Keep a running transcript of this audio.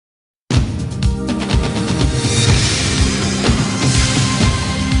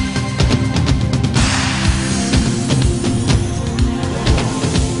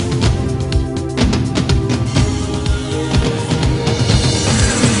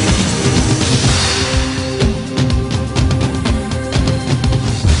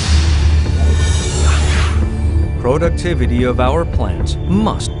productivity of our plants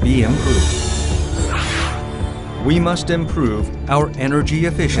must be improved. We must improve our energy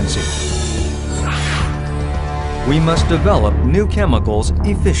efficiency. We must develop new chemicals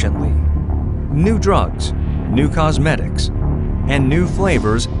efficiently, new drugs, new cosmetics, and new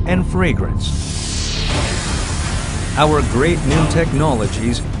flavors and fragrance. Our great new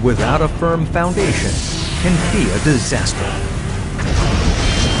technologies without a firm foundation can be a disaster.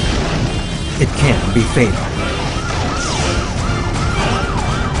 It can be fatal.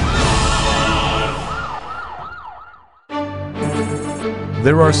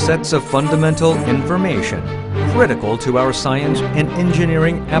 There are sets of fundamental information critical to our science and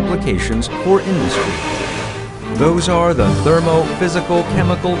engineering applications for industry. Those are the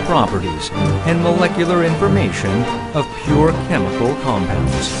thermo-physico-chemical properties and molecular information of pure chemical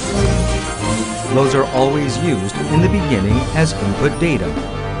compounds. Those are always used in the beginning as input data.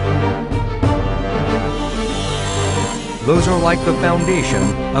 Those are like the foundation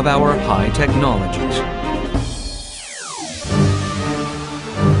of our high technologies.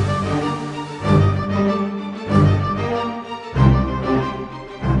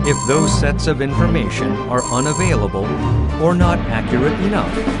 If those sets of information are unavailable or not accurate enough,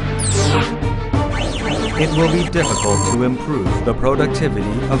 it will be difficult to improve the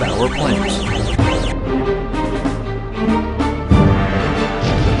productivity of our plants.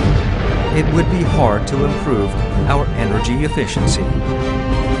 It would be hard to improve our energy efficiency.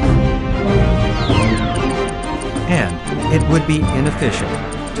 And it would be inefficient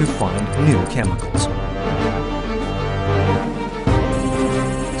to find new chemicals.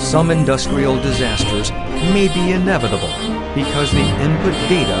 Some industrial disasters may be inevitable because the input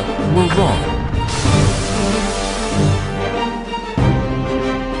data were wrong.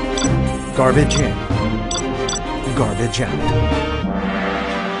 Garbage in, garbage out.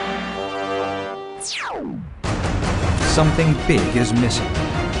 Something big is missing.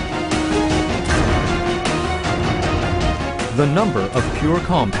 The number of pure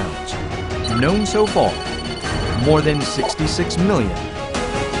compounds known so far, more than 66 million,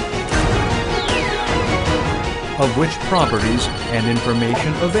 of which properties and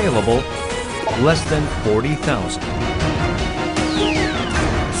information available, less than 40,000.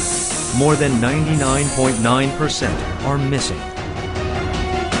 More than 99.9% are missing.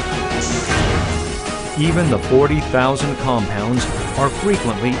 Even the 40,000 compounds are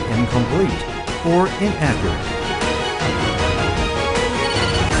frequently incomplete or inaccurate.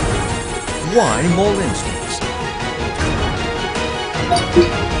 Why Mol-Instincts?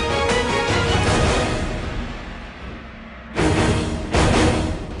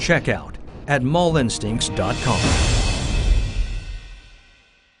 Check out at MOLINSTINCTS.com.